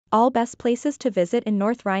All best places to visit in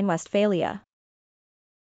North Rhine-Westphalia.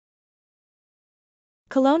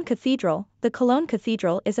 Cologne Cathedral. The Cologne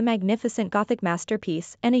Cathedral is a magnificent Gothic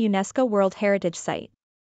masterpiece and a UNESCO World Heritage Site.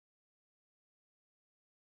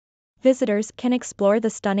 Visitors can explore the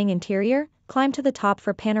stunning interior, climb to the top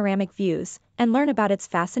for panoramic views, and learn about its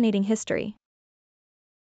fascinating history.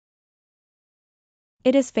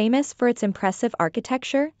 It is famous for its impressive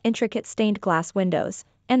architecture, intricate stained glass windows,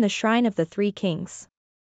 and the Shrine of the Three Kings.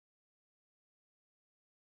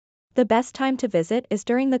 The best time to visit is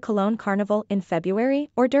during the Cologne Carnival in February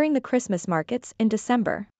or during the Christmas markets in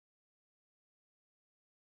December.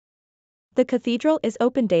 The cathedral is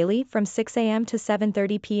open daily from 6 a.m. to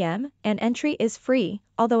 7:30 p.m., and entry is free,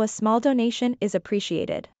 although a small donation is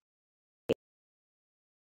appreciated.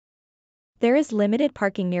 There is limited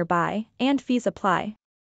parking nearby, and fees apply.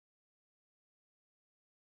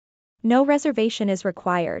 No reservation is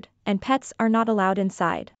required, and pets are not allowed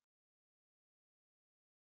inside.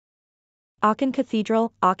 Aachen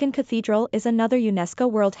Cathedral. Aachen Cathedral is another UNESCO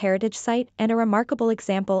World Heritage Site and a remarkable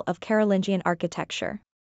example of Carolingian architecture.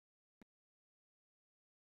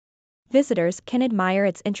 Visitors can admire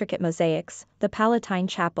its intricate mosaics, the Palatine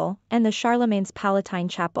Chapel, and the Charlemagne's Palatine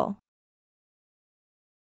Chapel.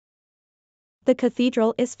 The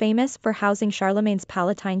cathedral is famous for housing Charlemagne's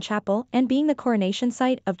Palatine Chapel and being the coronation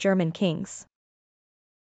site of German kings.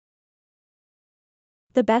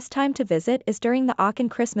 The best time to visit is during the Aachen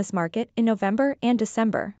Christmas market in November and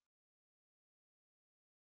December.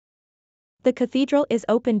 The cathedral is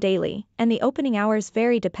open daily, and the opening hours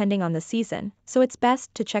vary depending on the season, so it's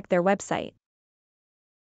best to check their website.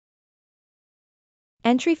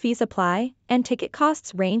 Entry fees apply, and ticket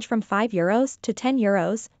costs range from €5 to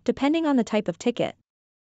 €10, depending on the type of ticket.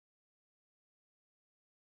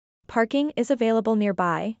 Parking is available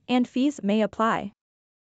nearby, and fees may apply.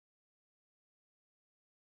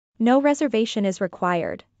 No reservation is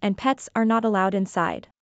required, and pets are not allowed inside.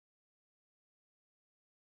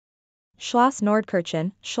 Schloss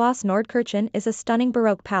Nordkirchen. Schloss Nordkirchen is a stunning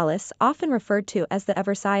Baroque palace often referred to as the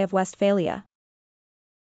Versailles of Westphalia.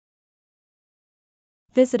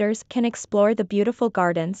 Visitors can explore the beautiful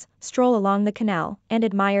gardens, stroll along the canal, and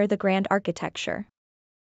admire the grand architecture.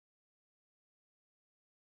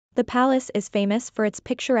 The palace is famous for its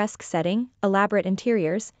picturesque setting, elaborate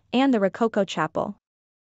interiors, and the Rococo chapel.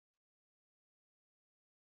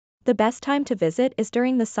 The best time to visit is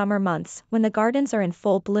during the summer months when the gardens are in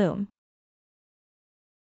full bloom.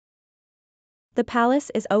 The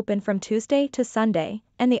palace is open from Tuesday to Sunday,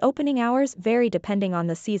 and the opening hours vary depending on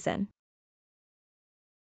the season.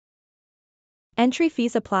 Entry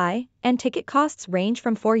fees apply, and ticket costs range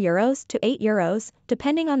from €4 to €8,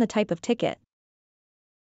 depending on the type of ticket.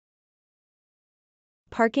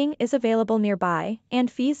 Parking is available nearby, and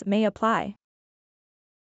fees may apply.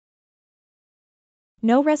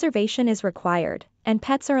 No reservation is required, and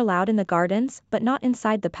pets are allowed in the gardens but not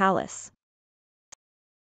inside the palace.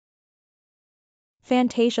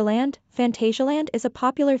 Phantasialand. Phantasialand is a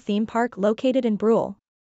popular theme park located in Brühl.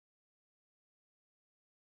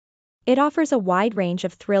 It offers a wide range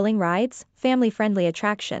of thrilling rides, family-friendly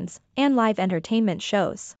attractions, and live entertainment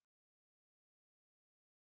shows.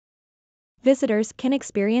 Visitors can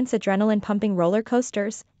experience adrenaline-pumping roller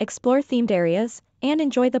coasters, explore themed areas, and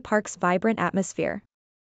enjoy the park's vibrant atmosphere.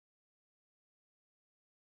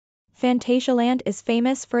 Phantasialand is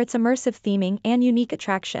famous for its immersive theming and unique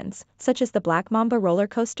attractions, such as the Black Mamba roller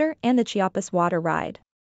coaster and the Chiapas water ride.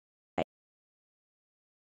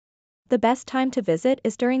 The best time to visit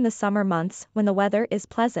is during the summer months when the weather is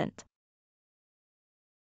pleasant.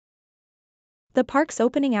 The park's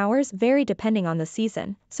opening hours vary depending on the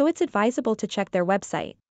season, so it's advisable to check their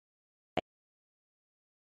website.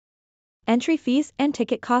 Entry fees and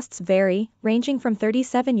ticket costs vary, ranging from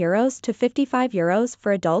 €37 to €55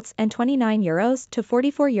 for adults and €29 to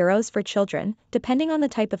 €44 for children, depending on the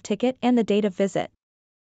type of ticket and the date of visit.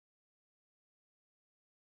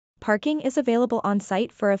 Parking is available on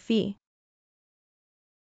site for a fee.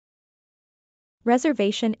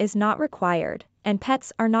 Reservation is not required, and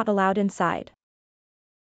pets are not allowed inside.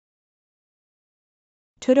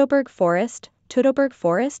 Teutoburg Forest. Teutoburg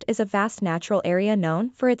Forest is a vast natural area known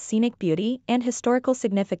for its scenic beauty and historical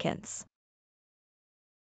significance.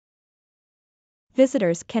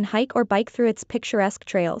 Visitors can hike or bike through its picturesque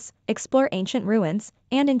trails, explore ancient ruins,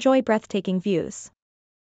 and enjoy breathtaking views.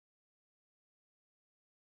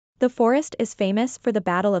 The forest is famous for the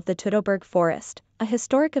Battle of the Teutoburg Forest, a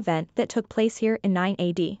historic event that took place here in 9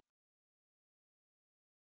 AD.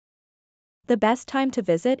 The best time to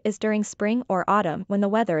visit is during spring or autumn when the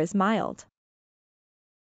weather is mild.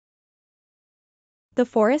 The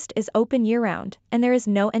forest is open year-round, and there is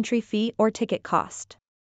no entry fee or ticket cost.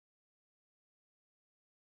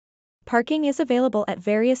 Parking is available at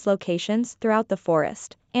various locations throughout the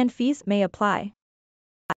forest, and fees may apply.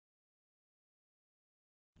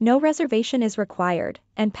 No reservation is required,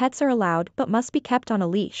 and pets are allowed but must be kept on a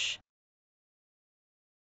leash.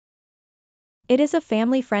 It is a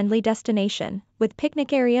family-friendly destination, with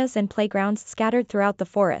picnic areas and playgrounds scattered throughout the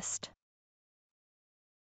forest.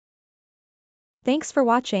 Thanks for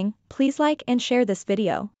watching. Please like and share this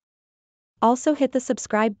video. Also hit the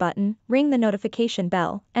subscribe button, ring the notification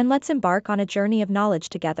bell, and let's embark on a journey of knowledge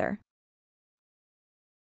together.